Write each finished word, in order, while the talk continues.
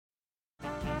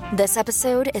This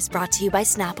episode is brought to you by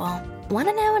Snapple. Want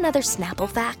to know another Snapple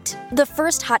fact? The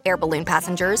first hot air balloon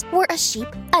passengers were a sheep,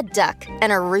 a duck,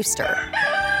 and a rooster.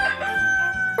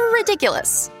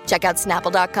 Ridiculous. Check out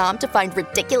Snapple.com to find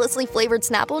ridiculously flavored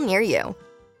Snapple near you.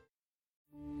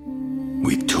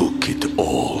 We took it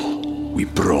all. We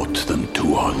brought them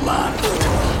to our land.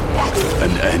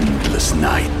 An endless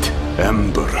night,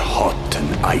 ember hot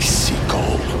and icy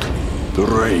cold. The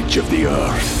rage of the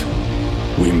earth.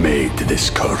 We made this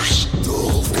curse.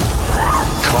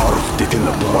 Carved it in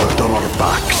the blood on our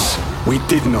backs. We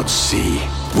did not see.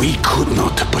 We could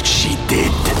not, but she did.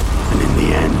 And in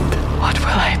the end... What will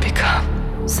I become?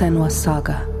 Senua's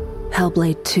Saga.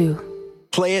 Hellblade 2.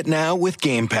 Play it now with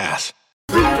Game Pass.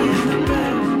 The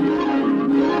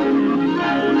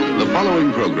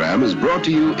following program is brought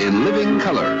to you in living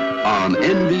color on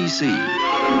NBC.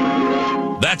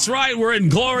 That's right. We're in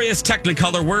glorious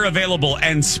Technicolor. We're available.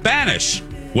 And Spanish,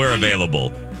 we're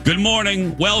available. Good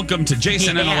morning. Welcome to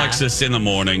Jason and Alexis in the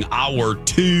Morning, Hour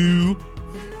 2.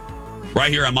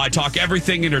 Right here on My Talk,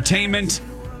 everything entertainment,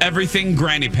 everything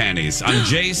granny panties. I'm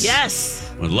Jace.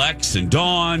 Yes. With Lex and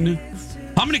Dawn.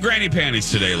 How many granny panties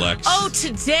today, Lex? Oh,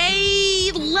 today,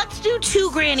 let's do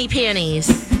 2 granny panties.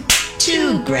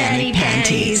 2 granny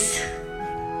panties.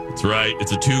 That's right.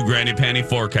 It's a 2 granny panty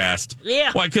forecast.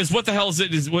 Yeah. Why? Because what the hell is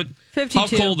it? Is what? 52. How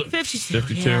cold? 52.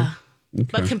 52. Yeah. Okay.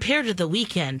 But compared to the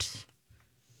weekend,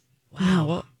 wow.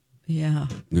 Well, yeah.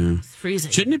 It's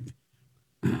freezing. Shouldn't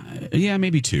it? Yeah,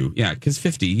 maybe 2. Yeah, because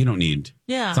 50, you don't need.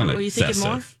 Yeah. It's not Were you thinking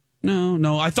excessive.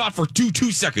 No. I thought for 2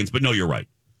 seconds, but no, you're right.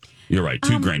 You're right.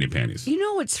 2 granny panties. You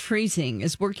know what's freezing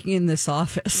is working in this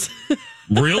office.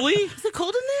 Really? Is it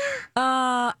cold in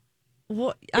there?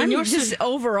 Well, I'm just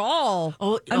overall.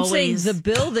 I'm saying the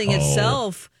building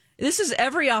itself. This is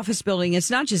every office building.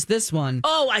 It's not just this one.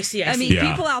 Oh, I see. I mean,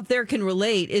 people out there can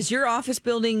relate. Is your office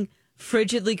building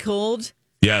frigidly cold?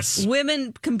 Yes.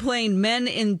 Women complain. Men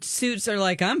in suits are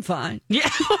like, I'm fine. Yeah.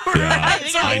 Yeah,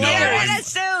 I know. We're in a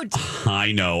suit.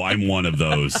 I know. I'm one of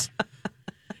those.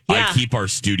 Yeah. I keep our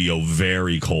studio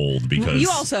very cold because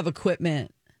You also have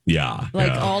equipment. Yeah.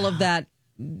 Like all of that,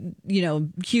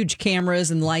 huge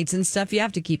cameras and lights and stuff. You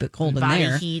have to keep it cold in Body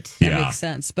there. heat. That makes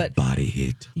sense. But body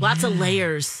heat. Lots of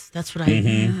layers. That's what I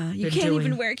you can't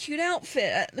even wear a cute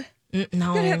outfit. No.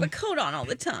 You gotta have a coat on all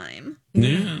the time.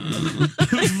 Yeah.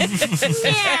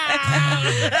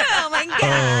 Oh my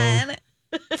God.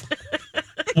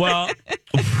 Well,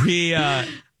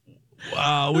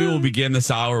 we will begin this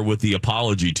hour with the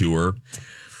apology tour.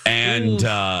 And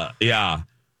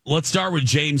let's start with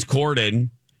James Corden.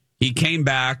 He came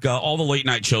back. All the late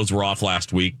night shows were off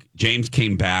last week. James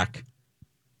came back.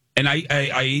 And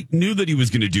I knew that he was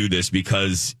going to do this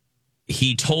because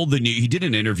he did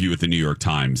an interview with the New York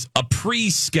Times, a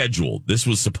pre-scheduled. This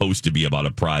was supposed to be about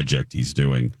a project he's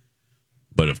doing.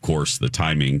 But of course, the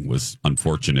timing was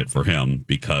unfortunate for him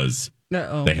because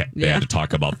they had to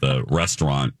talk about the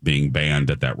restaurant being banned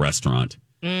at that restaurant.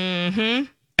 Mm-hmm.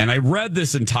 And I read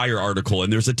this entire article,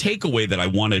 and there's a takeaway that I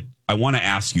want to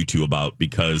ask you two about,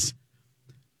 because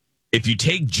if you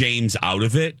take James out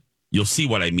of it, you'll see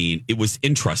what I mean. It was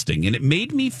interesting, and it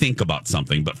made me think about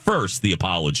something. But first, the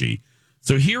apology.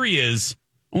 So here he is.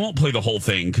 I won't play the whole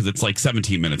thing because it's like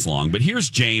 17 minutes long, but here's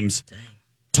James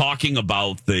talking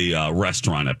about the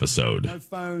restaurant episode. No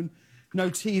phone,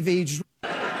 no TV.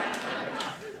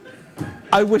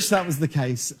 I wish that was the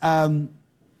case.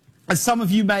 As some of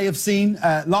you may have seen,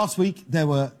 last week there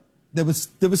were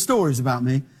stories about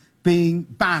me being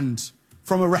banned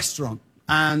from a restaurant,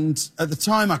 and at the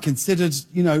time I considered,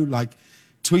 like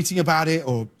tweeting about it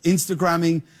or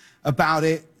Instagramming about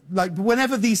it. Like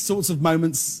whenever these sorts of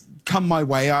moments come my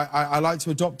way, I like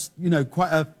to adopt,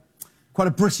 quite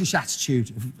a British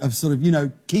attitude of sort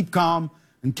of, keep calm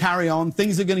and carry on.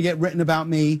 Things are going to get written about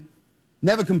me.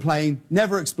 Never complain,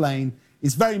 never explain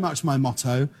is very much my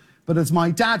motto. But as my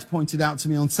dad pointed out to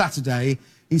me on Saturday,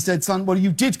 he said, son, well,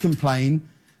 you did complain,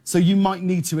 so you might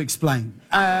need to explain.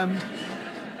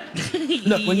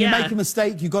 Look, when you make a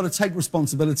mistake, you've got to take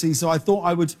responsibility. So I thought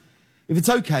I would, if it's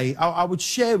okay, I would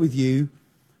share with you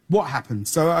what happened.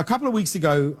 So a couple of weeks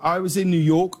ago, I was in New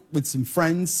York with some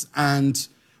friends, and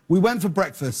we went for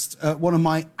breakfast at one of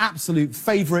my absolute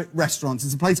favourite restaurants.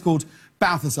 It's a place called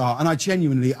Balthazar, and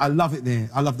I love it there.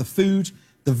 I love the food,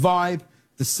 the vibe,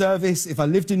 the service. If I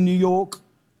lived in New York,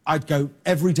 I'd go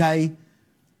every day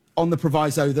on the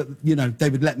proviso that, they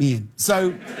would let me in.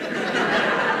 So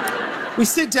we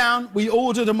sit down, we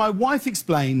ordered, and my wife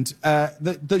explained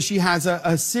that she has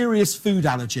a serious food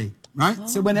allergy, right? Oh.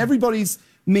 So when everybody's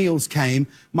meals came,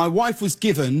 my wife was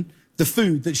given the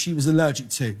food that she was allergic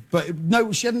to. But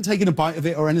no, she hadn't taken a bite of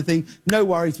it or anything. No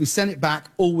worries. We sent it back.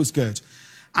 All was good.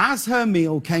 As her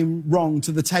meal came wrong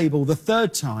to the table the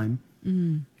third time,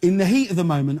 in the heat of the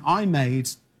moment, I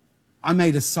made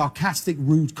a sarcastic,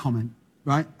 rude comment,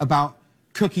 right, about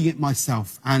cooking it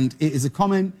myself. And it is a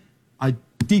comment I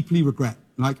deeply regret.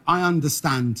 Like, I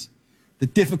understand the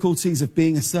difficulties of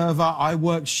being a server. I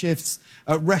worked shifts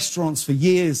at restaurants for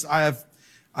years. I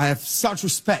have such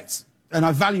respect, and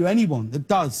I value anyone that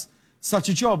does such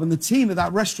a job. And the team at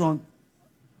that restaurant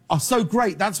are so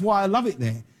great. That's why I love it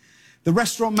there. The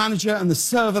restaurant manager and the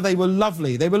server, they were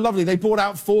lovely. They were lovely. They brought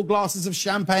out 4 glasses of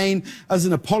champagne as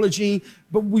an apology,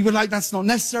 but we were like, that's not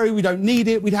necessary. We don't need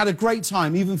it. We'd had a great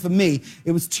time. Even for me,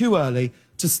 it was too early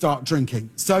to start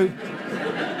drinking. So,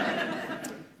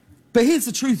 but here's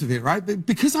the truth of it, right?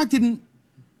 Because I didn't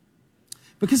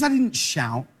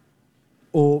shout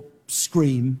or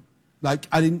scream, like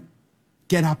I didn't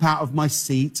get up out of my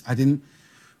seat. I didn't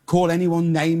call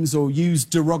anyone names or use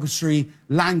derogatory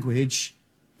language.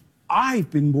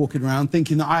 I've been walking around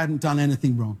thinking that I hadn't done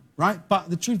anything wrong, right? But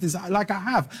the truth is, like I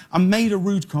have, I made a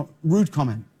rude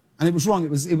comment, and it was wrong. It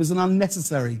was an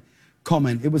unnecessary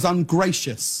comment. It was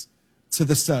ungracious to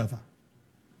the server.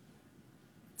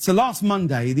 So last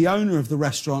Monday, the owner of the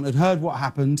restaurant had heard what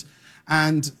happened,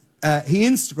 and he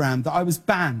Instagrammed that I was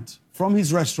banned from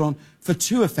his restaurant for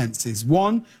 2 offences.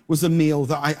 One was a meal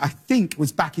that I think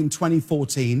was back in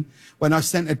 2014 when I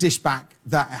sent a dish back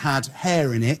that had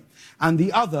hair in it. And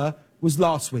the other was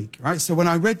last week, right? So when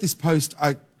I read this post,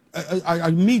 I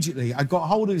immediately got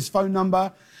hold of his phone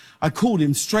number. I called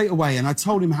him straight away, and I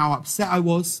told him how upset I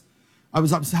was. I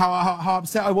was upset, how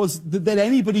upset I was that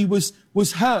anybody was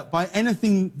hurt by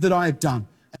anything that I had done.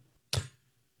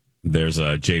 There's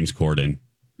James Corden.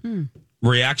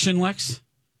 Reaction, Lex?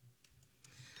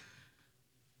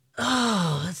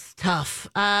 Oh, that's tough.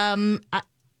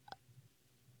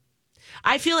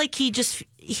 I feel like he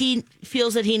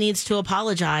feels that he needs to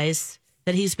apologize,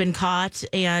 that he's been caught,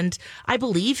 and I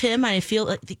believe him. I feel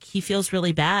like he feels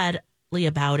really badly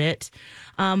about it,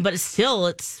 but it's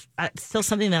still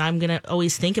something that I'm going to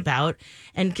always think about.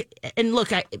 And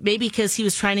look, maybe because he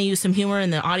was trying to use some humor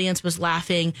and the audience was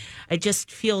laughing, it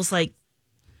just feels like,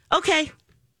 okay,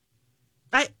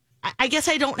 I guess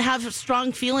I don't have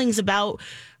strong feelings about.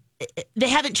 They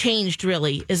haven't changed,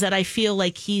 really. Is that I feel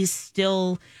like he's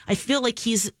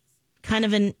kind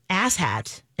of an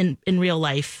asshat in real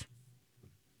life.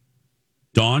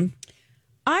 Dawn?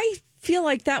 I feel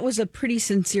like that was a pretty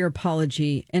sincere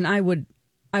apology, and I would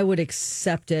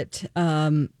accept it.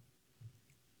 But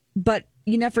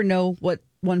you never know what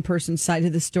one person's side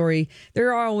of the story.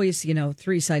 There are always,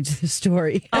 3 sides of the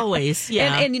story. Always,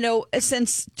 yeah. and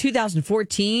since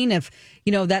 2014, if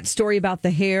that story about the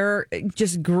hair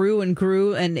just grew and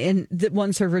grew, and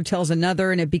one server tells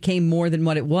another, and it became more than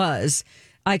what it was.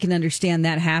 I can understand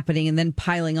that happening, and then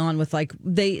piling on with like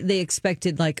they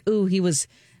expected, like, ooh, he was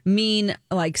mean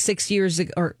like 6 years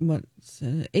ago or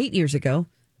 8 years ago.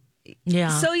 Yeah.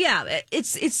 So yeah,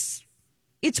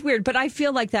 it's weird, but I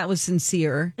feel like that was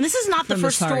sincere. And this is not the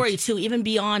first story, too. Even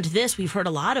beyond this, we've heard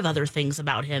a lot of other things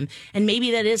about him. And maybe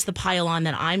that is the pile-on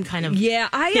that I'm kind of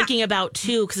thinking about,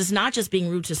 too, because it's not just being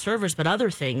rude to servers, but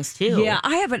other things, too. Yeah,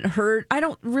 I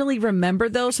don't really remember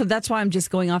those, so that's why I'm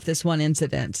just going off this one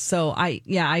incident. So,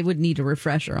 I would need a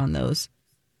refresher on those.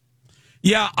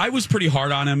 Yeah, I was pretty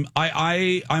hard on him.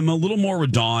 I'm a little more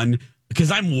with Dawn. Because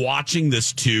I'm watching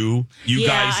this too. You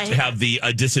guys have the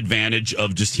disadvantage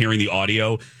of just hearing the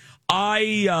audio.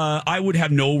 I would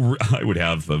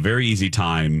have a very easy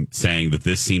time saying that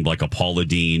this seemed like a Paula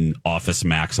Deen Office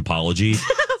Max apology.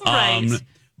 Right.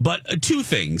 But 2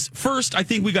 things. First, I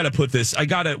think we got to put this. For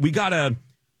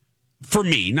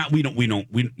me, we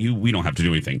don't have to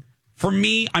do anything. For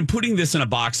me, I'm putting this in a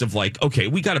box of like, okay,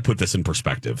 we got to put this in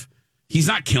perspective. He's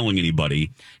not killing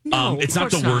anybody. No, it's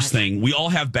not the worst thing. We all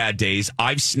have bad days.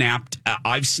 I've snapped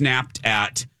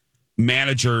at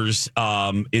managers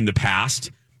in the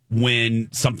past when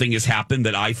something has happened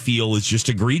that I feel is just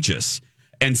egregious.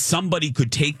 And somebody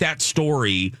could take that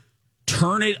story,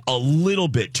 turn it a little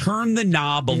bit, turn the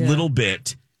knob a little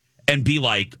bit, and be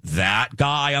like, that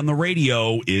guy on the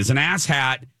radio is an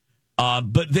asshat.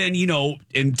 But then,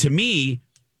 and to me,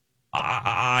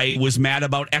 I was mad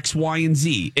about X, Y, and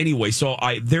Z. Anyway, so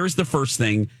there's the first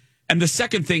thing. And the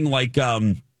second thing, like,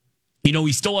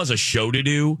 he still has a show to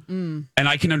do. And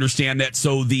I can understand that.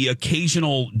 So the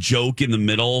occasional joke in the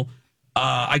middle,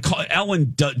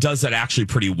 Ellen does that actually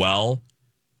pretty well.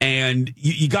 And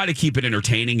you got to keep it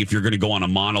entertaining if you're going to go on a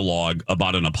monologue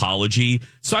about an apology.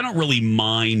 So I don't really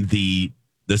mind the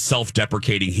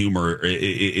self-deprecating humor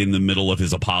in the middle of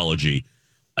his apology.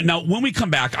 Now, when we come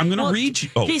back, I'm going to read you.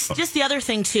 Just the other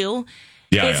thing, too,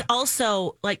 is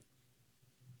also like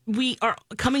we are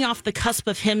coming off the cusp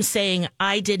of him saying,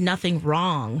 I did nothing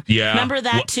wrong. Yeah. Remember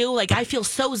that, too? Like, I feel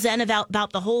so zen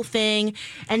about the whole thing.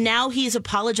 And now he's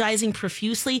apologizing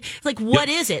profusely. Like, what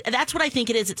is it? That's what I think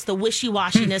it is. It's the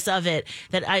wishy-washiness of it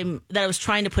that I was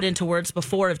trying to put into words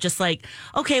before of just like,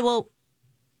 okay, well,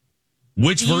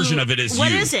 which version of it is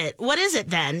What is it? What is it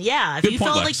then? Yeah. If Good you point,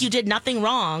 felt Lex. like you did nothing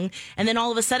wrong, and then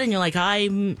all of a sudden you're like, I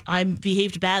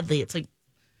behaved badly. It's like,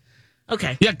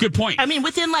 okay. Yeah, good point. I mean,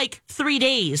 within like 3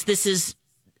 days, this is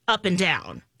up and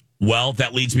down. Well,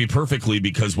 that leads me perfectly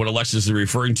because what Alexis is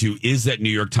referring to is that New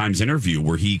York Times interview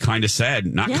where he kind of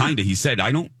said, he said,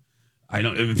 I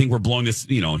think we're blowing this,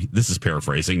 this is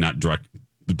paraphrasing, not direct,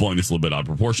 blowing this a little bit out of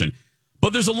proportion.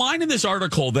 But there's a line in this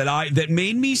article that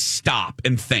made me stop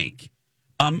and think.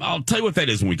 I'll tell you what that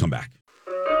is when we come back.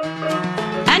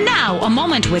 And now, a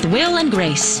moment with Will and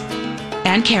Grace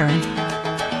and Karen.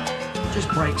 Just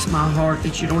breaks my heart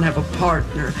that you don't have a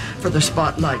partner for the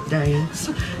spotlight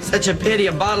dance. Such a pity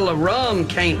a bottle of rum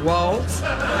can't waltz. Actually,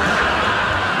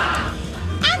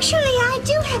 I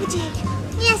do have a date.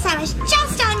 Yes, I was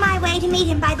just on my way to meet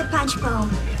him by the punch bowl.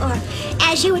 Or,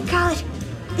 as you would call it,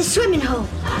 the swimming hole.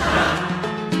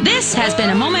 This has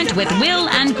been a moment with Will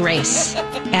and Grace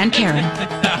and Karen.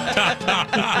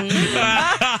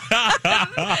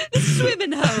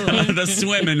 Swimming hole. The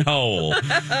swimming hole.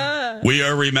 We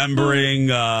are remembering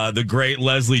the great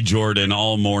Leslie Jordan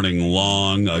all morning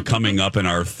long, coming up in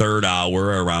our third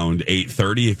hour around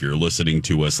 8:30. If you're listening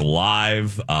to us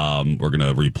live, we're going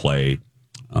to replay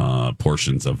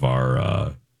portions of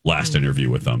our last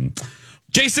interview with them.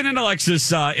 Jason and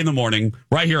Alexis in the morning,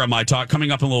 right here on My Talk.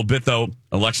 Coming up in a little bit, though,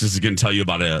 Alexis is going to tell you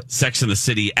about a Sex and the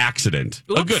City accident.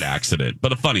 Oops. A good accident,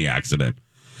 but a funny accident.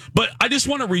 But I just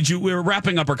want to read you. We're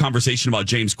wrapping up our conversation about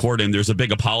James Corden. There's a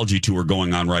big apology tour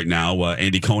going on right now.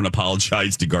 Andy Cohen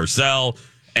apologized to Garcelle,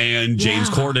 and James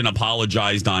Corden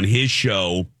apologized on his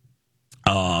show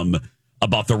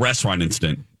about the restaurant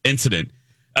incident.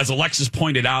 As Alexis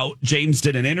pointed out, James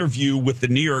did an interview with the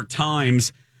New York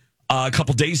Times a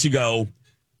couple days ago.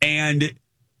 And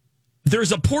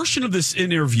there's a portion of this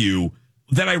interview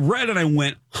that I read and I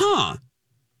went, Now,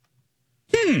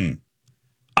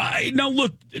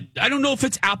 look, I don't know if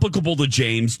it's applicable to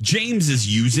James. James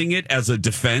is using it as a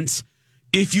defense.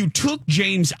 If you took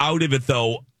James out of it,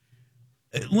 though,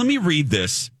 let me read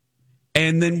this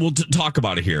and then we'll talk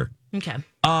about it here. Okay.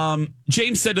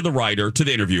 James said to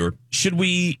the interviewer, should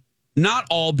we not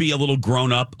all be a little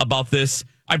grown up about this?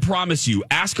 I promise you,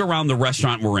 ask around the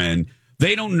restaurant we're in.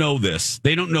 They don't know this.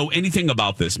 They don't know anything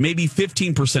about this. Maybe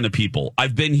 15% of people.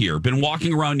 I've been here, been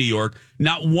walking around New York.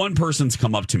 Not one person's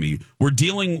come up to me. We're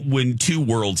dealing with two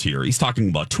worlds here. He's talking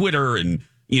about Twitter and,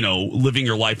 living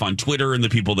your life on Twitter and the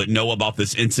people that know about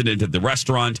this incident at the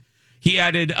restaurant. He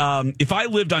added, if I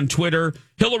lived on Twitter,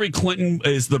 Hillary Clinton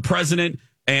is the president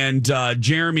and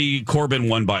Jeremy Corbyn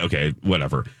won by, okay,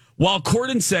 whatever. While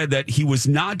Corden said that he was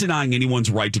not denying anyone's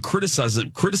right to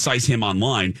criticize him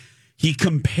online, he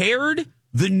compared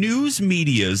the news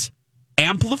media's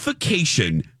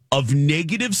amplification of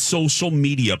negative social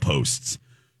media posts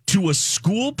to a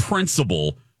school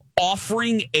principal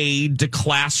offering aid to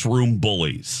classroom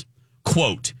bullies.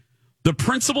 Quote, the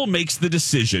principal makes the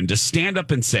decision to stand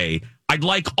up and say, I'd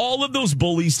like all of those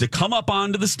bullies to come up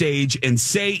onto the stage and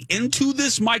say into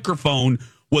this microphone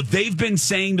what they've been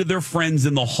saying to their friends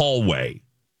in the hallway.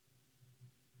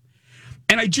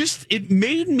 And it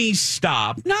made me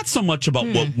stop, not so much about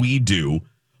what we do,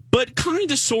 but kind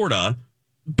of, sort of,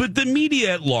 but the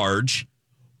media at large,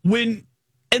 and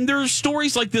there are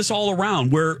stories like this all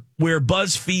around where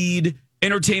BuzzFeed,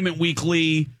 Entertainment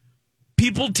Weekly,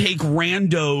 people take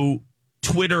rando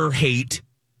Twitter hate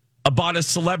about a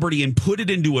celebrity and put it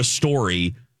into a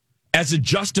story as a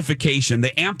justification.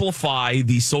 They amplify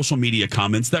these social media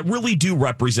comments that really do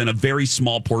represent a very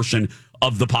small portion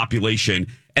of the population,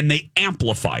 and they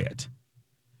amplify it.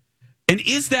 And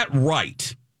is that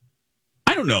right?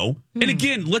 I don't know. And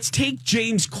again, let's take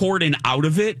James Corden out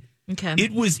of it. Okay.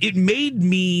 It made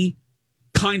me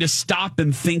kind of stop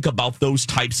and think about those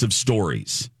types of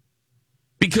stories.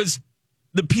 Because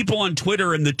the people on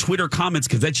Twitter and the Twitter comments,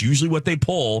 because that's usually what they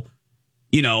pull,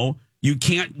 you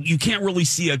can't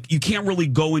really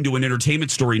go into an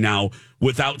entertainment story now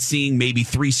without seeing maybe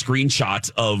 3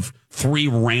 screenshots of 3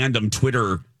 random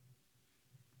Twitter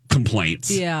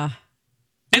complaints. Yeah.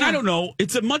 And I don't know,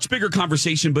 it's a much bigger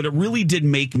conversation, but it really did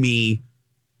make me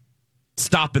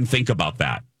stop and think about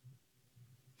that.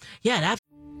 Yeah,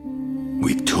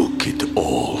 we took it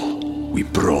all. We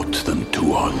brought them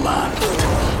to our land.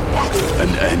 An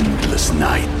endless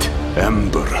night,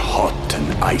 ember hot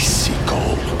and icy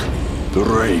cold, the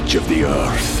rage of the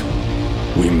earth.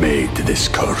 We made this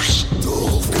curse,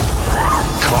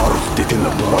 carved it in the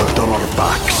blood on our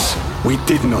backs. We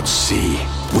did not see,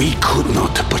 we could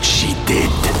not, but she did.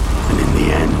 And in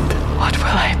the end, What will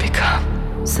I become?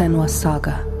 Senua's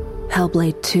Saga.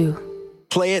 Hellblade 2.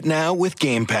 Play it now with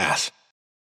Game Pass.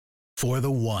 For the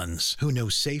ones who know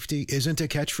safety isn't a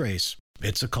catchphrase,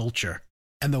 it's a culture.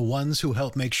 And the ones who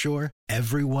help make sure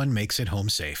everyone makes it home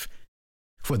safe.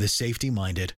 For the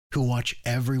safety-minded who watch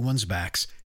everyone's backs,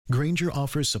 Grainger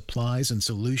offers supplies and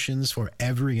solutions for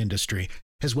every industry,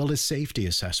 as well as safety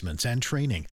assessments and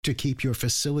training to keep your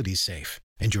facilities safe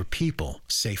and your people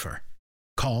safer.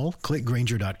 Call,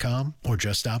 clickgrainger.com, or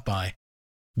just stop by.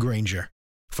 Grainger,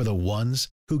 for the ones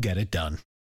who get it done.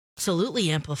 Absolutely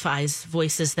amplifies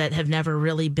voices that have never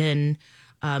really been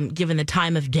given the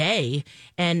time of day.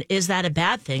 And is that a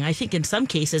bad thing? I think in some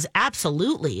cases,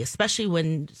 absolutely, especially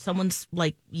when someone's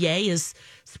like Ye is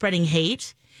spreading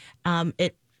hate.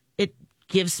 It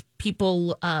gives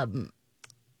people, the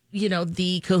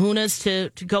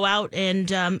kahunas to go out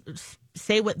and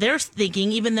say what they're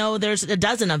thinking, even though there's a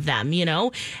dozen of them,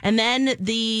 and then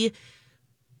the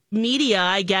media,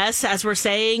 I guess, as we're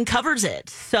saying, covers it.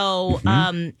 So,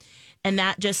 and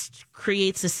that just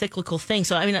creates a cyclical thing.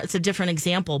 So, I mean, it's a different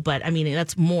example, but I mean,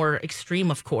 that's more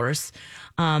extreme, of course.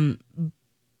 But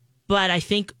I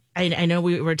think, I know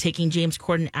we were taking James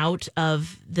Corden out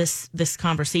of this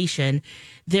conversation.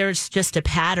 There's just a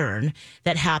pattern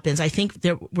that happens. I think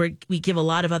we give a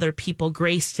lot of other people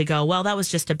grace to go, well, that was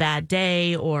just a bad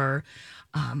day, or,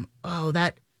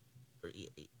 that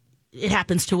it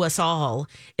happens to us all.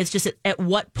 It's just at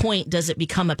what point does it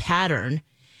become a pattern,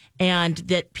 and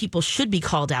that people should be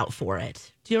called out for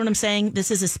it? Do you know what I'm saying?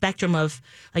 This is a spectrum of,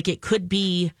 like, it could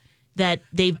be that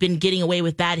they've been getting away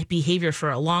with bad behavior for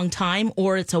a long time,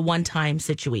 or it's a one-time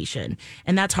situation.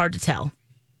 And that's hard to tell.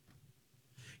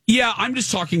 Yeah, I'm just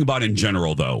talking about in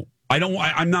general, though.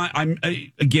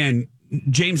 Again,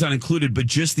 James not included, but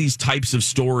just these types of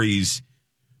stories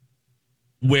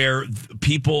where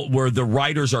the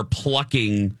writers are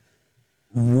plucking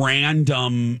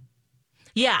random.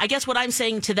 Yeah, I guess what I'm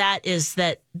saying to that is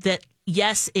that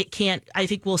yes, it can't. I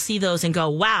think we'll see those and go,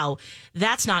 wow,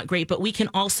 that's not great. But we can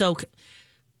also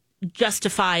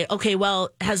justify, okay, well,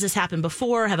 has this happened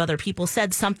before? Have other people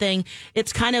said something?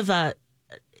 It's kind of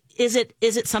is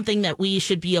it something that we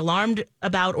should be alarmed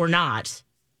about or not?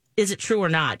 Is it true or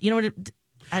not? You know what?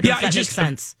 I don't know if that makes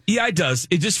sense. Yeah, it does.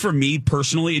 It just, for me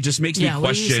personally, it just makes me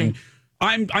question.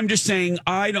 I'm just saying,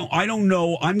 I don't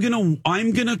know. I'm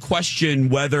gonna question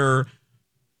whether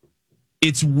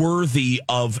it's worthy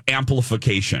of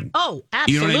amplification. Oh,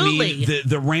 absolutely. You know what I mean?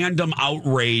 The random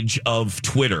outrage of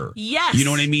Twitter. Yes. You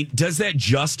know what I mean? Does that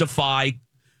justify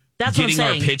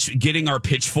getting our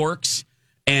pitchforks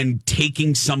and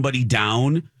taking somebody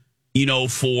down,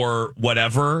 for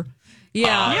whatever?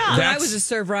 Yeah. When I was a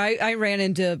server, I ran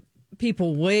into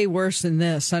people way worse than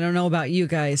this. I don't know about you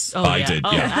guys. Oh, I did.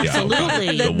 Yeah,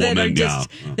 absolutely.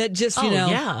 That just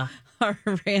are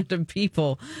random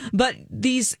people. But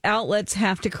these outlets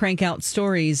have to crank out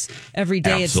stories every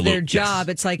day. It's their job.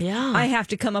 Yes. It's like, I have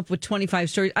to come up with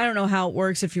 25 stories. I don't know how it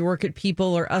works if you work at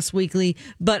People or Us Weekly,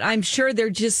 but I'm sure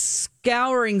they're just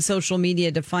scouring social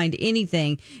media to find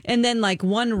anything. And then like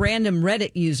one random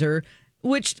Reddit user,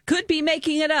 which could be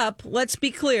making it up. Let's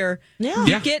be clear. Yeah.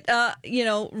 You get,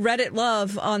 Reddit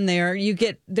love on there.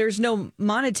 There's no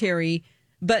monetary,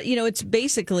 but, it's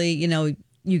basically,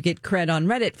 you get cred on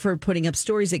Reddit for putting up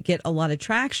stories that get a lot of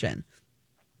traction.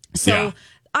 So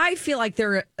I feel like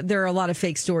there are a lot of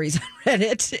fake stories on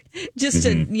Reddit, just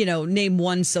to, name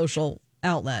one social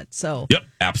outlet. So yep,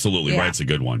 absolutely. Reddit's a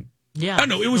good one. Yeah. I don't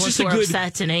know. It was just a good,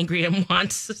 upset and angry and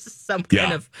wants some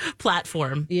kind of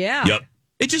platform. Yeah. Yep.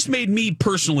 It just made me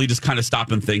personally just kind of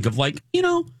stop and think of like,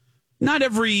 not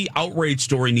every outrage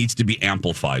story needs to be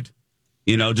amplified,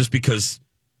 just because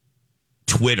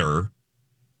Twitter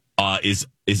is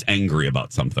angry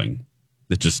about something.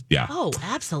 That just, Oh,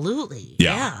 absolutely.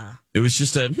 Yeah. It was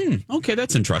just okay,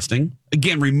 that's interesting.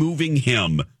 Again, removing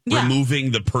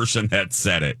the person that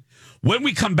said it. When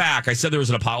we come back, I said there was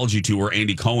an apology tour.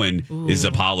 Andy Cohen is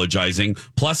apologizing.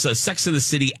 Plus a Sex and the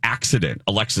City accident.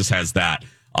 Alexis has that.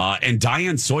 And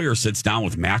Diane Sawyer sits down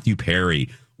with Matthew Perry.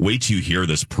 Wait till you hear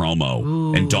this promo.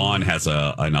 Ooh. And Dawn has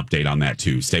an update on that,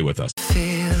 too. Stay with us.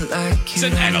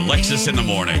 And Alexis in the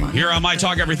morning. Here on My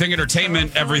Talk Everything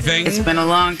Entertainment, everything. It's been a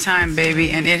long time,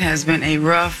 baby, and it has been a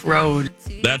rough road.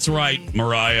 That's right,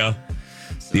 Mariah.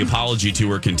 The apology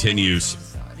tour continues.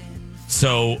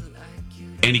 So,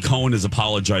 Andy Cohen is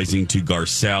apologizing to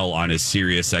Garcelle on his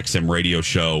Sirius XM radio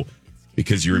show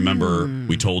because you remember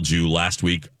we told you last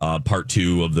week, part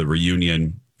 2 of the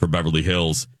reunion for Beverly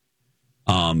Hills.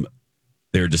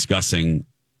 They're discussing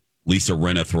Lisa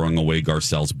Rinna throwing away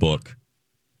Garcelle's book.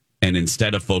 And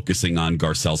instead of focusing on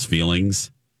Garcelle's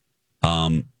feelings,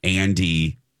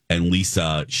 Andy and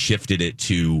Lisa shifted it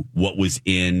to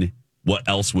what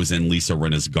else was in Lisa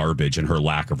Rinna's garbage and her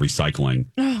lack of recycling.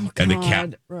 Oh,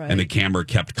 God. And the camera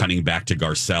kept cutting back to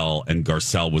Garcelle, and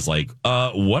Garcelle was like,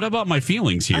 what about my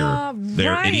feelings here?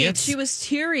 They're right. idiots. She was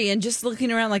teary and just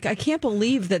looking around like, I can't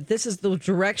believe that this is the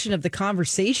direction of the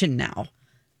conversation now.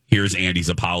 Here's Andy's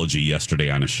apology yesterday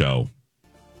on a show.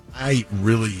 I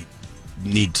really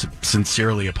need to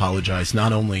sincerely apologize,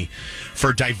 not only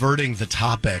for diverting the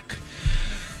topic,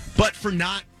 but for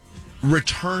not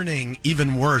returning,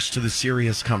 even worse, to the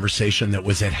serious conversation that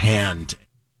was at hand.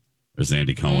 There's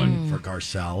Andy Cohen. For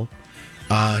Garcelle.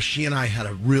 She and I had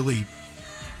a really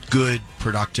good,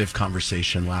 productive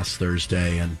conversation last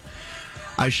Thursday, and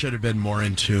I should have been more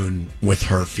in tune with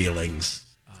her feelings.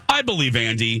 I believe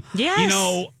Andy. Yes. You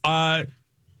know,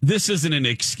 this isn't an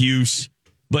excuse,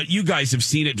 but you guys have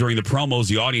seen it during the promos.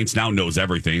 The audience now knows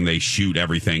everything. They shoot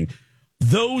everything.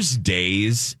 Those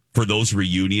days for those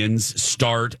reunions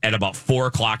start at about 4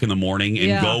 o'clock in the morning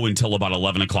and go until about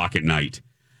 11 o'clock at night.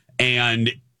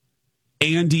 And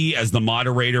Andy, as the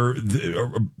moderator,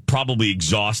 probably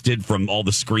exhausted from all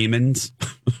the screamings.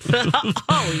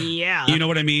 Oh, yeah. You know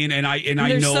what I mean? And I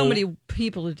There's know so many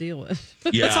people to deal with.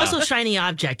 Yeah. It's also a shiny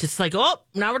object. It's like, oh,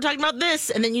 now we're talking about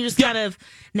this. And then you just kind of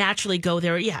naturally go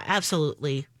there. Yeah,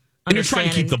 absolutely. And you're trying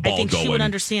to keep the ball I think going. she would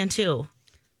understand, too.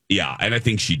 Yeah, and I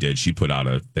think she did. She put out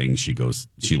a thing. She goes,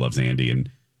 she loves Andy,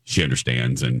 and she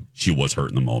understands, and she was hurt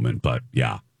in the moment. But,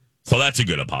 yeah. So that's a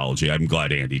good apology. I'm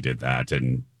glad Andy did that,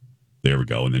 and there we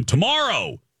go. And then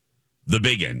tomorrow, the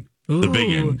big one. The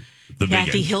big one. The big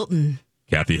Kathy Hilton.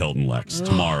 Kathy Hilton Lex.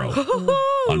 Tomorrow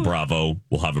on Bravo.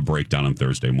 We'll have a breakdown on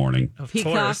Thursday morning. Of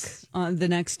Peacock on the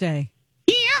next day.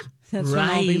 Yeah. That's when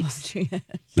I'll be watching it.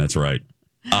 That's right.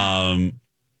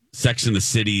 Sex and the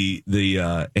City,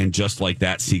 the And Just Like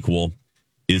That sequel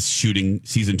is shooting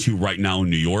season 2 right now in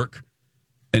New York.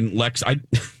 And Lex,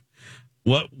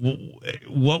 what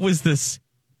was this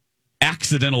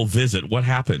accidental visit? What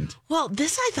happened? Well,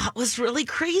 this I thought was really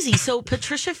crazy. So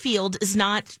Patricia Field is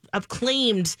not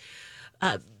acclaimed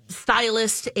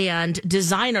stylist and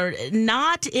designer,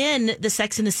 not in the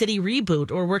Sex and the City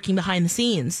reboot or working behind the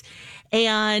scenes.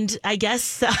 And I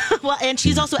guess, and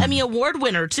she's also Emmy Award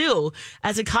winner, too,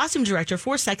 as a costume director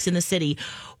for Sex and the City.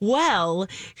 Well,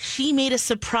 she made a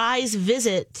surprise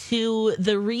visit to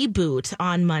the reboot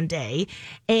on Monday,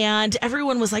 and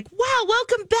everyone was like, wow,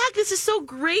 welcome back. This is so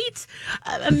great.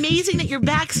 Amazing that you're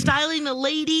back styling the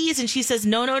ladies. And she says,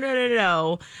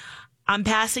 no. I'm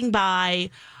passing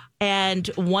by. And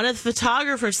one of the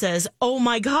photographers says, oh,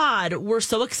 my God, we're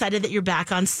so excited that you're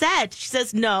back on set. She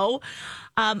says, no.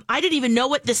 I didn't even know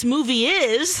what this movie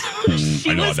is.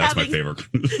 I know, that's my favorite.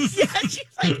 Yeah, she's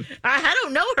like, I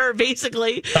don't know her,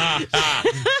 basically.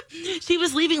 She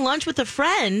was leaving lunch with a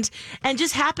friend and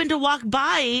just happened to walk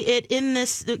by it in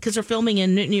this, because they're filming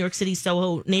in New York City,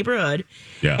 Soho neighborhood.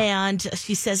 Yeah. And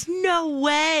she says, no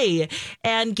way,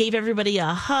 and gave everybody a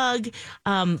hug.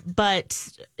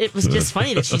 But it was just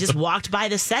funny that she just walked by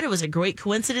the set. It was a great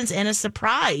coincidence and a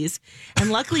surprise. And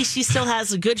luckily, she still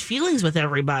has good feelings with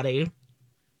everybody.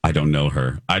 I don't know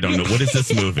her. I don't know. What is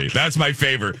this movie? That's my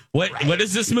favorite. What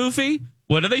is this movie?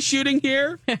 What are they shooting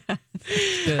here? And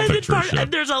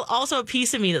there's also a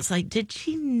piece of me that's like, did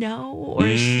she know? Or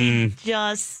is she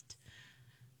just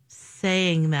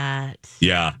saying that?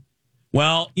 Yeah.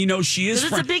 Well, you know, she is.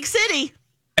 Because it's a big city.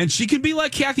 And she can be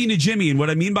like Kathy Najimy. And what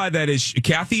I mean by that is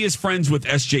Kathy is friends with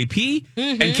SJP.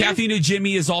 Mm-hmm. And Kathy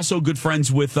Najimy is also good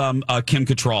friends with Kim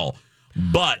Cattrall.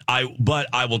 But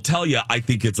I will tell you, I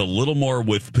think it's a little more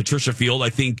with Patricia Field. I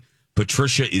think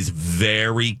Patricia is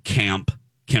very camp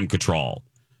Kim Cattrall.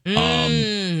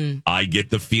 I get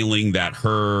the feeling that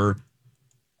her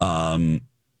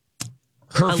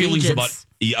feelings about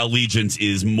allegiance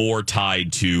is more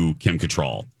tied to Kim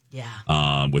Cattrall.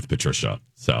 Yeah. With Patricia.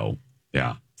 So,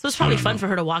 yeah. So it's probably fun for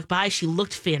her to walk by. She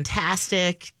looked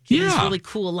fantastic. These really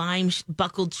cool lime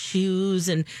buckled shoes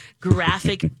and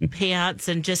graphic pants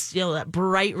and just, that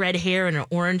bright red hair and an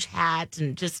orange hat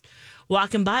and just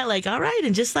walking by like, all right.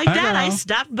 And just like that, I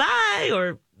stopped by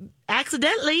or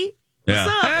accidentally. Yeah.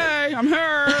 What's up? Hey, I'm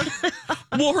her.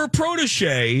 Well, her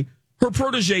protege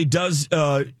does,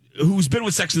 who's been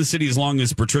with Sex and the City as long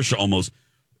as Patricia almost.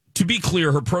 To be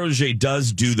clear, her protege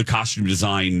does do the costume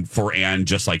design for Anne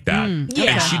Just Like That.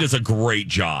 Yeah. And she does a great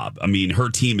job. I mean, her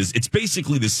team it's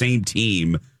basically the same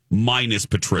team minus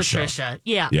Patricia.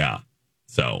 Yeah. Yeah.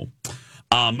 So,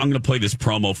 I'm going to play this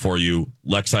promo for you.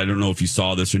 Lex, I don't know if you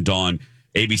saw this or Dawn.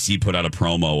 ABC put out a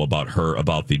promo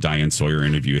about the Diane Sawyer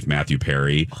interview with Matthew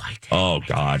Perry. Oh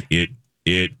God.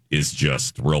 It is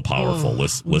just real powerful.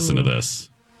 Listen to this.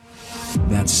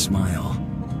 That smile,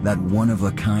 that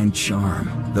one-of-a-kind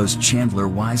charm, those Chandler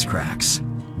wisecracks.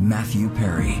 Matthew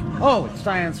Perry. Oh, it's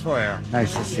Diane Sawyer.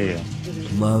 Nice to see you.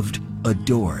 Loved,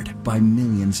 adored by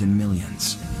millions and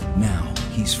millions. Now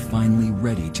he's finally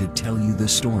ready to tell you the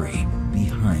story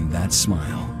behind that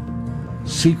smile.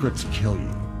 Secrets kill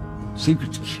you.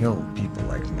 Secrets kill people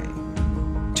like me.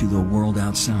 To the world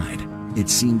outside, it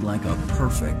seemed like a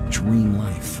perfect dream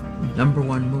life.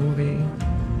 #1 movie,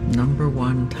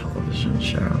 #1 television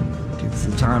show. It's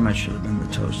the time I should have been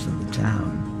the toast of the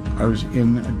town. I was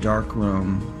in a dark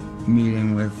room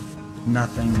meeting with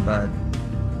nothing but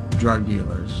drug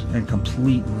dealers and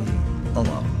completely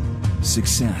alone.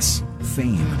 Success,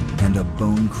 fame, and a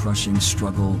bone-crushing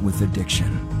struggle with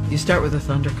addiction. You start with a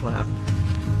thunderclap.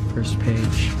 First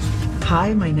page.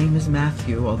 Hi, my name is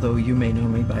Matthew, although you may know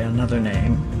me by another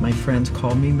name. My friends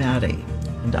call me Maddie,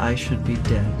 and I should be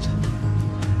dead.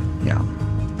 Yeah,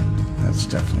 that's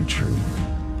definitely true.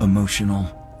 Emotional,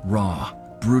 raw,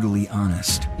 brutally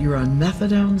honest. You're on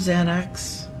methadone,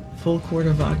 Xanax, full quart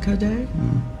of vodka a day?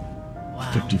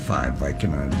 Wow. 55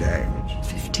 Vicodin a day.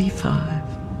 55?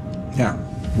 Yeah.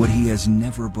 What he has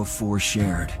never before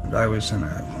shared. I was in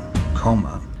a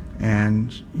coma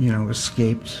and,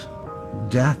 escaped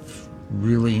death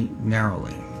really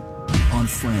narrowly. On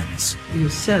Friends. You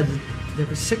said there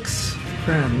were 6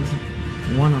 friends.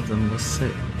 One of them was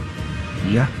sick.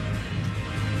 Yeah.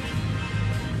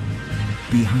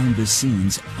 Behind the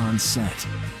scenes on set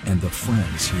and the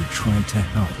friends who tried to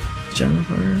help.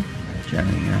 Jennifer.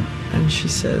 Jenny, yeah. And she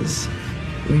says,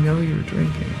 we know you're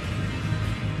drinking.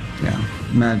 Yeah.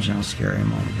 Imagine how scary a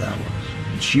moment that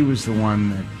was. She was the one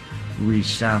that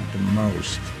reached out the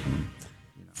most.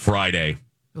 Friday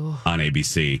on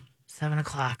ABC.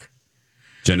 7:00.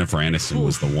 Jennifer Aniston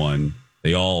was the one.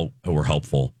 They all were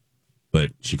helpful,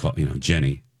 but she called,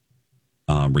 Jenny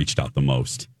reached out the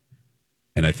most.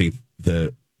 And I think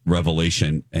the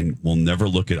revelation, and I will never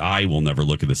look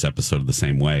at this episode the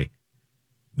same way.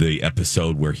 The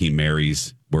episode where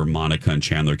where Monica and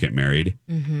Chandler get married,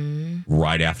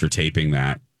 right after taping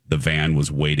that, the van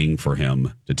was waiting for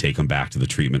him to take him back to the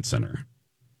treatment center.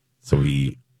 So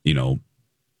he,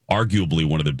 arguably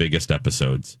one of the biggest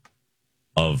episodes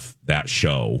of that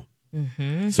show.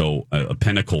 So a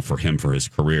pinnacle for him for his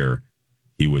career.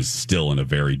 He was still in a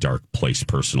very dark place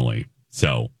personally.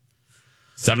 So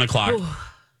 7:00,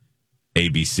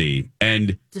 ABC.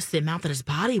 And just the amount that his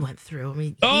body went through. I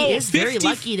mean, Oh, he is very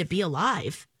lucky to be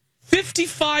alive.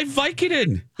 55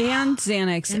 Vicodin. And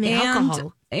Xanax And the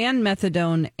alcohol. and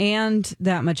methadone and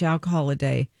that much alcohol a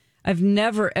day. I've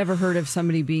never, ever heard of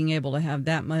somebody being able to have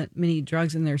that many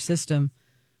drugs in their system.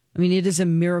 I mean, it is a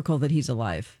miracle that he's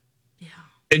alive.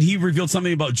 And he revealed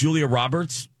something about Julia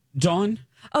Roberts, Dawn?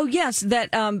 Oh, yes,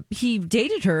 that he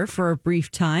dated her for a brief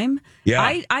time. Yeah.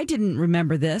 I didn't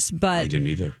remember this, but I didn't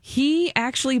either. He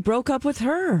actually broke up with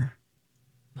her.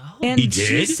 Oh. And He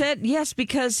she did? said yes,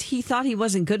 because he thought he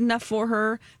wasn't good enough for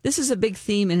her. This is a big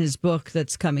theme in his book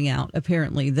that's coming out,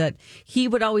 apparently, that he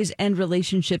would always end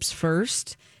relationships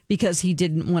first because he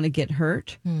didn't want to get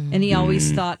hurt. And he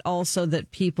always thought also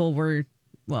that people were,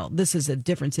 well, this is a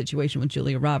different situation with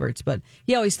Julia Roberts, but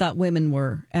he always thought women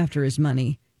were after his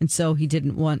money. And so he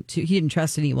didn't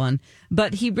trust anyone.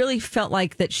 But he really felt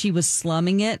like that she was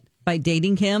slumming it by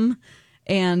dating him.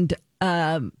 And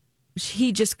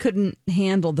he just couldn't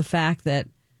handle the fact that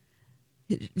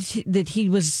he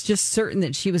was just certain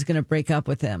that she was going to break up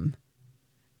with him.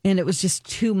 And it was just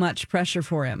too much pressure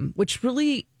for him, which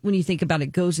really, when you think about it,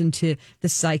 goes into the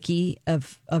psyche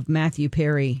of Matthew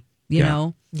Perry, you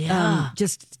know? Yeah.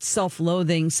 Just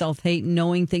self-loathing, self-hate,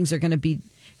 knowing things are going to be,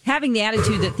 having the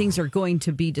attitude that things are going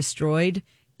to be destroyed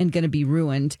and going to be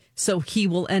ruined. So he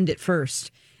will end it first.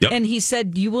 Yep. And he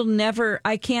said,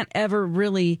 I can't ever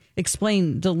really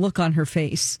explain the look on her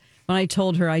face when I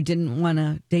told her I didn't want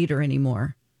to date her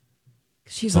anymore.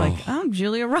 She's like, I'm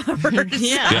Julia Roberts.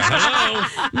 Hello.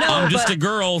 I'm just a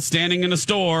girl standing in a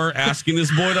store asking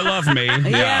this boy to love me.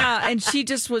 Yeah. And she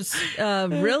just was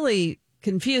really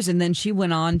confused. And then she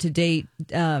went on to date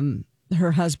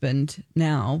her husband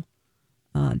now,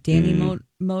 Danny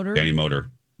Motor. Danny Motor.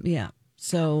 Yeah.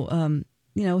 So,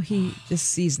 he just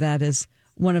sees that as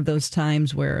one of those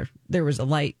times where there was a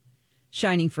light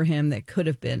shining for him that could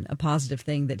have been a positive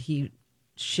thing that he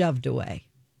shoved away.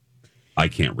 I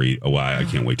can't read. Oh, I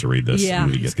can't wait to read this. Yeah,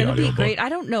 it's going to be great. I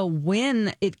don't know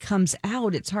when it comes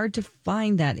out. It's hard to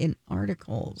find that in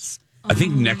articles. I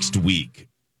think next week.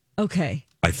 Okay.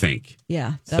 I think.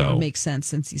 Yeah, that would make sense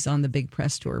since he's on the big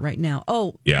press tour right now.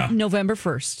 Oh, yeah. November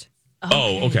 1st. Okay.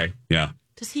 Oh, okay. Yeah.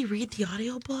 Does he read the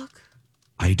audiobook?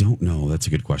 I don't know. That's a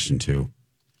good question, too.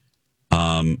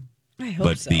 I hope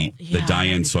but so. the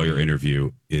Diane Sawyer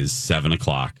interview is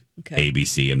 7:00,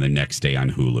 ABC, and the next day on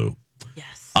Hulu.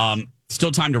 Yes.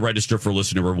 Still time to register for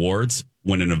listener rewards.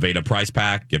 Win an Aveda prize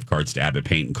pack, gift cards to Abbott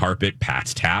Paint and Carpet,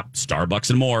 Pat's Tap, Starbucks,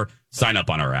 and more. Sign up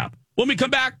on our app. When we come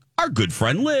back, our good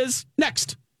friend Liz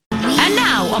next. And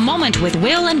now, a moment with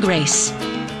Will and Grace.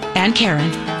 And Karen.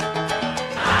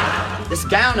 This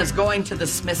gown is going to the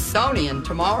Smithsonian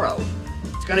tomorrow.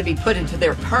 It's going to be put into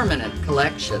their permanent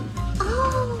collection.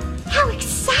 Oh, how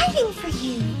exciting for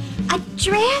you. A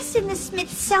dress in the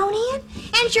Smithsonian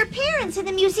and your parents in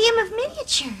the Museum of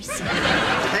Miniatures.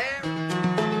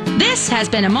 This has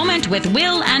been a moment with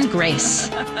Will and Grace.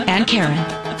 And Karen.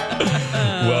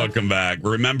 Welcome back.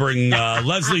 Remembering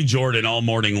Leslie Jordan all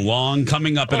morning long.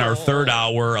 Coming up in our third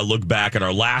hour, a look back at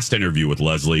our last interview with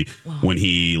Leslie when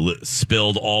he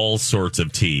spilled all sorts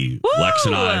of tea. Woo!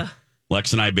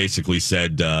 Lex and I basically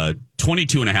said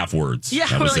 22 and a half words. Yeah,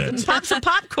 that was we're like, it. pop some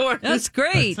popcorn. That's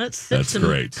great. Let's sip That's some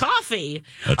great. coffee.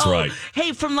 That's right.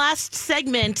 Hey, from last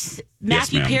segment,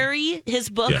 Matthew ma'am. Perry, his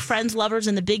book, Yes. Friends, Lovers,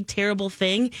 and the Big Terrible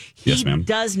Thing, he Yes, ma'am.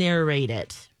 does narrate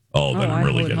it. Oh, then I'm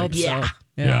really would getting hope so. Yeah.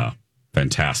 Yeah.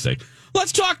 Fantastic.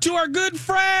 Let's talk to our good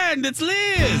friend. It's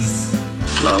Liz.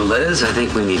 Hello, Liz. I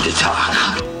think we need to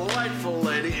talk. Delightful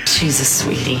lady. She's a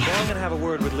sweetie. I'm going to have a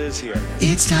word with Liz here.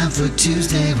 It's time for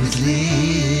Tuesday with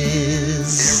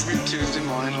Liz. Every Tuesday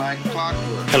morning like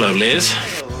clockwork. Hello, Liz.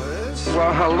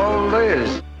 Well, hello,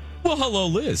 Liz. Well, hello,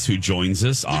 Liz, who joins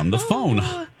us on the phone.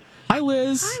 Hi,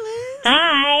 Liz.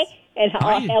 Hi, and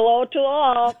hello to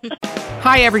all.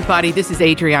 Hi, everybody. This is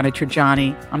Adriana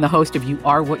Trajani. I'm the host of You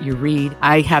Are What You Read.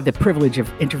 I have the privilege of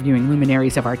interviewing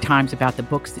luminaries of our times about the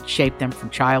books that shaped them from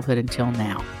childhood until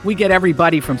now. We get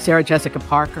everybody from Sarah Jessica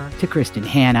Parker to Kristen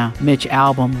Hanna, Mitch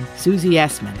Albom, Susie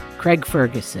Essman, Craig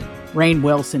Ferguson, Rainn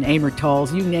Wilson, Amor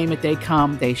Tolls, you name it, they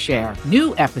come, they share.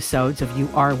 New episodes of You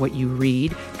Are What You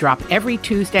Read drop every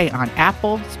Tuesday on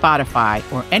Apple, Spotify,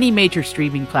 or any major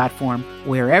streaming platform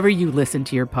wherever you listen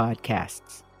to your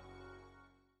podcasts.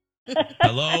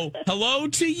 Hello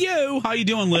to you. How you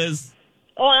doing, Liz?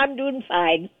 Oh, I'm doing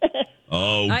fine.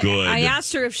 Oh, good. I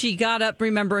asked her if she got up.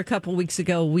 Remember, a couple weeks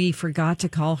ago, we forgot to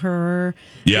call her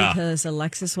because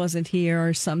Alexis wasn't here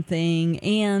or something.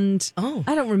 And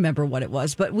I don't remember what it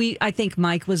was, but I think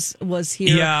Mike was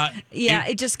here. Yeah.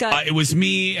 It just got. It was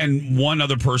me and one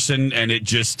other person, and it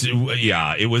just,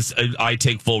 it was. I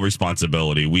take full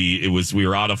responsibility. We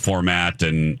were out of format,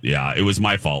 and it was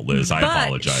my fault, Liz. I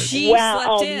apologize.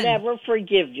 I'll never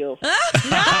forgive you.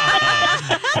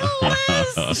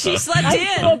 She slept in.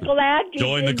 I'm so glad you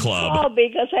join the didn't club call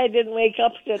because I didn't wake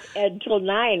up until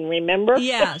 9. Remember?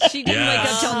 Yeah, she didn't wake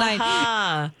up till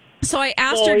 9. So I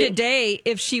asked her today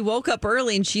if she woke up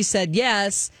early, and she said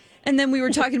yes. And then we were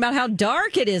talking about how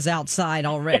dark it is outside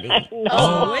already.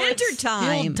 Oh, winter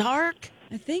time. Still dark?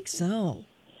 I think so.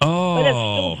 Oh, but it's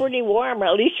still pretty warm.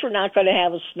 At least we're not going to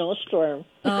have a snowstorm.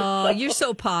 Oh, you're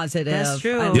so positive. That's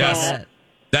true. I love it.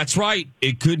 That's right.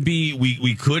 It could be.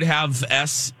 We could have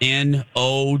SNOW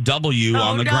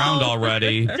on the ground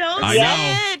already. Don't I say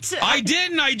know. it. I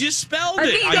didn't. I just spelled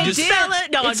it. Don't spell it.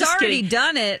 No, it's already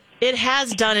done it. It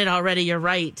has done it already. You're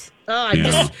right.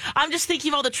 I'm just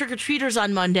thinking of all the trick or treaters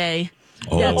on Monday.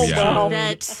 Oh, yeah.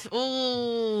 This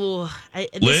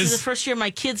Liz? is the first year my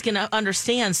kid's going to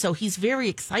understand, so he's very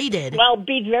excited. Well,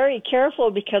 be very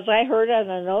careful because I heard on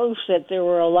the news that there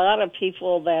were a lot of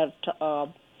people that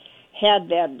had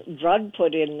that drug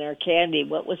put in their candy.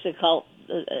 What was it called?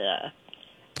 The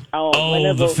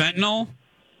fentanyl?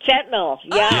 Fentanyl,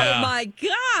 yeah. Oh, my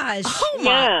gosh. Oh, my.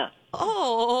 Yeah.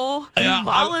 Oh.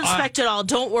 I'll inspect it all.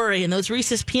 Don't worry. And those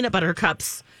Reese's peanut butter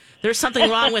cups. There's something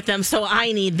wrong with them, so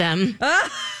I need them. Lex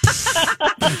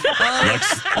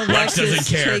doesn't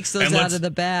care. Takes those out of the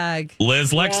bag.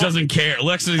 Lex doesn't care.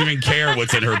 Lex doesn't even care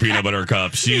what's in her peanut butter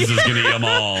cup. She's just going to eat them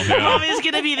all. Yeah. Mommy's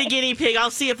going to be the guinea pig.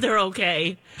 I'll see if they're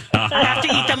okay. I have to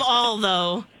eat them all,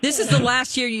 though. This is the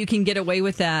last year you can get away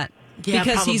with that. Yeah,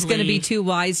 because he's going to be too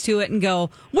wise to it and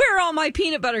go, where are all my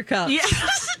peanut butter cups?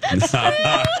 Yes, that's true.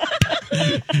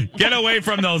 Get away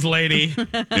from those, lady.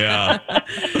 Yeah.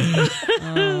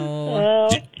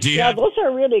 Those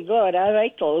are really good. I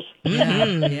like those.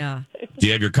 Mm-hmm. Yeah. Do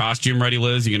you have your costume ready,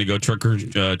 Liz? You going to go trick or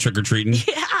treating?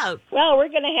 Yeah. Well, we're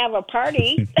going to have a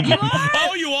party. You are?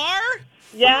 Oh, you are?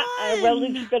 Yeah.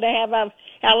 We're going to have a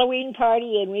Halloween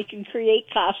party, and we can create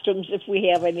costumes if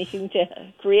we have anything to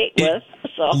create with.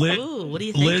 So, what do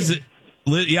you think? Liz,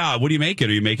 what are you making?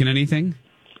 Are you making anything?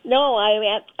 No,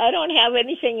 I don't have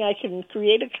anything I can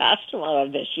create a costume out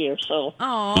of this year, so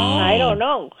I don't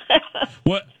know.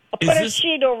 What? I'll put a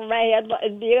sheet over my head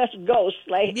and be a ghost.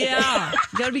 Yeah,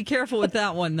 got to be careful with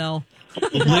that one, though.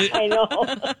 I know.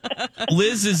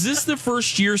 Liz, is this the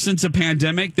first year since a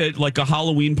pandemic that like a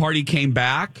Halloween party came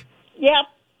back? Yep.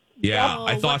 Yeah,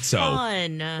 I thought so.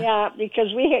 Fun. Yeah,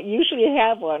 because we usually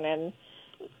have one, and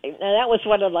that was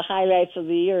one of the highlights of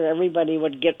the year. Everybody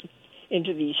would get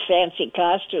into these fancy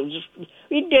costumes.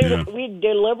 We'd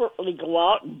deliberately go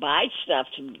out and buy stuff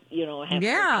to, have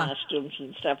costumes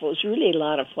and stuff. It was really a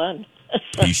lot of fun.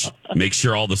 Make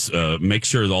sure all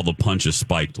the punch is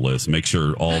spiked, Liz. Make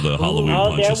sure all the Halloween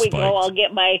punch is spiked. There we go. I'll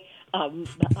get my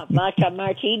vodka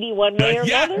martini one way or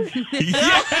another.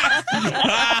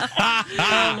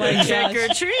 Oh my Trick or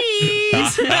treat.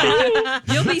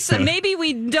 You'll be maybe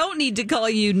we don't need to call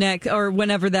you next or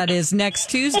whenever that is next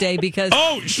Tuesday because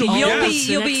you'll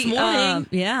be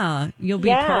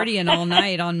partying all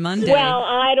night on Monday. Well,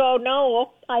 I don't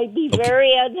know. I'd be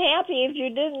very unhappy if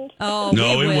you didn't. Oh,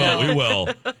 no, we will.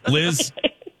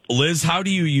 Liz, how do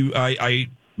you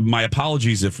my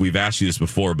apologies if we've asked you this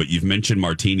before, but you've mentioned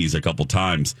martinis a couple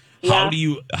times. Yeah.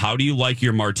 How do you like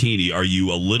your martini? Are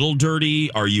you a little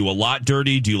dirty? Are you a lot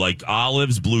dirty? Do you like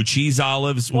olives, blue cheese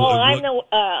olives? Well, I'm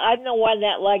the one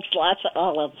that likes lots of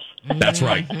olives. That's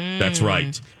right. That's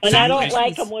right. And I don't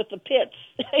like them with the pits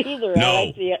either. No. I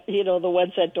like the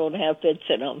ones that don't have pits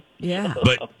in them. Yeah.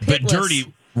 But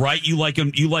dirty, right? You like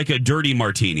them. You like a dirty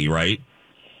martini, right?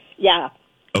 Yeah.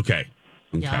 Okay.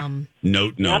 Yum.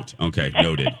 Note. Yep. Okay,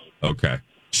 noted. Okay.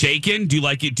 Shaken? Do you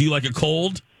like it? Do you like it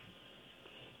cold?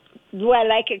 Do I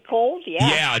like it cold? Yeah.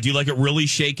 Yeah. Do you like it really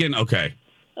shaken? Okay.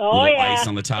 Oh, yeah. Ice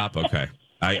on the top. Okay.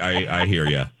 I hear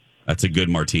you. That's a good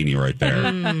martini right there. I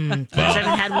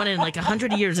haven't had one in like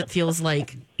 100 years. It feels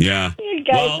like. Yeah. You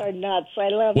guys are nuts. I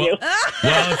love you.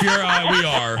 Well, if you're,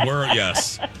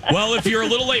 yes. Well, if you're a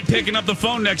little late picking up the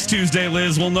phone next Tuesday,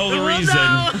 Liz, we'll know the reason.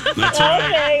 That's right.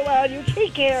 Okay, well, you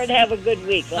take care and have a good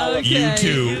week. Okay. You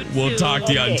too. We'll talk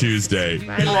to you on Tuesday.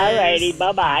 All righty.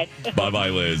 Bye-bye. Bye-bye,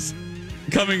 Liz.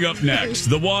 Coming up next,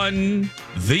 the one,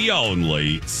 the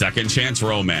only Second Chance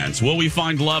Romance. Will we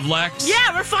find love, Lex?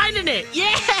 Yeah, we're finding it.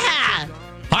 Yeah.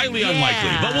 Highly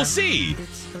unlikely, but we'll see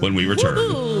when we return.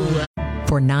 Woo-hoo.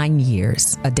 For 9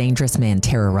 years, a dangerous man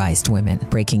terrorized women,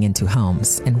 breaking into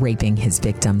homes and raping his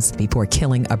victims before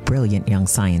killing a brilliant young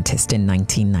scientist in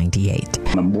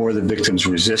 1998. The more the victims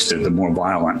resisted, the more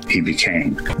violent he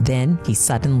became. Then he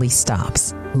suddenly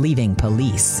stops, leaving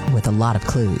police with a lot of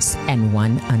clues and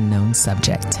one unknown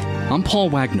subject. I'm Paul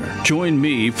Wagner. Join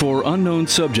me for Unknown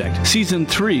Subject, Season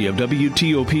 3 of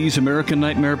WTOP's American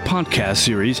Nightmare podcast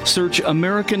series. Search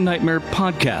American Nightmare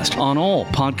Podcast on all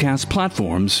podcast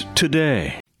platforms today.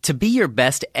 To be your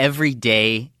best every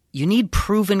day, you need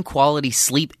proven quality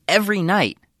sleep every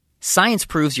night. Science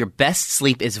proves your best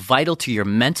sleep is vital to your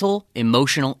mental,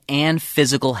 emotional, and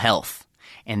physical health.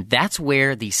 And that's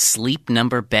where the Sleep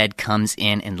Number bed comes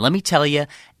in. And let me tell you,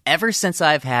 ever since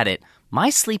I've had it,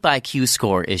 my sleep IQ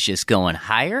score is just going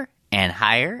higher and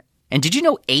higher. And did you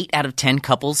know 8 out of 10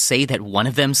 couples say that one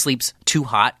of them sleeps too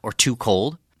hot or too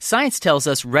cold? Science tells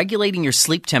us regulating your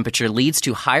sleep temperature leads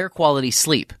to higher quality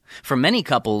sleep. For many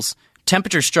couples,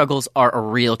 temperature struggles are a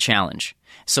real challenge.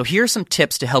 So here are some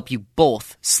tips to help you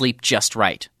both sleep just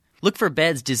right. Look for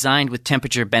beds designed with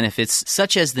temperature benefits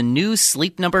such as the new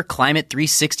Sleep Number Climate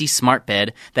 360 smart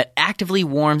bed that actively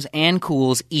warms and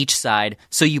cools each side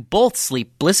so you both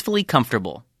sleep blissfully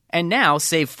comfortable. And now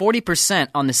save 40%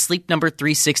 on the Sleep Number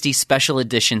 360 Special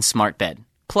Edition smart bed.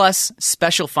 Plus,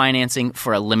 special financing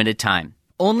for a limited time.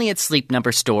 Only at Sleep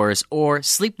Number stores or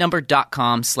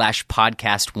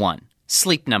sleepnumber.com/podcast1.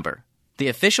 Sleep Number, the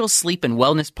official sleep and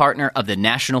wellness partner of the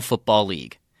National Football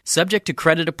League. Subject to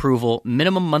credit approval,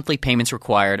 minimum monthly payments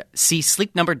required. See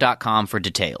sleepnumber.com for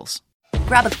details.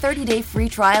 Grab a 30-day free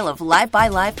trial of Live by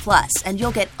Live Plus, and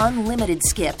you'll get unlimited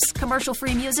skips,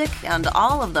 commercial-free music, and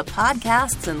all of the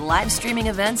podcasts and live streaming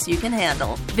events you can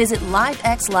handle. Visit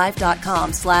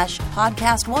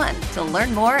livexlive.com/podcast1 to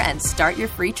learn more and start your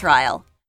free trial.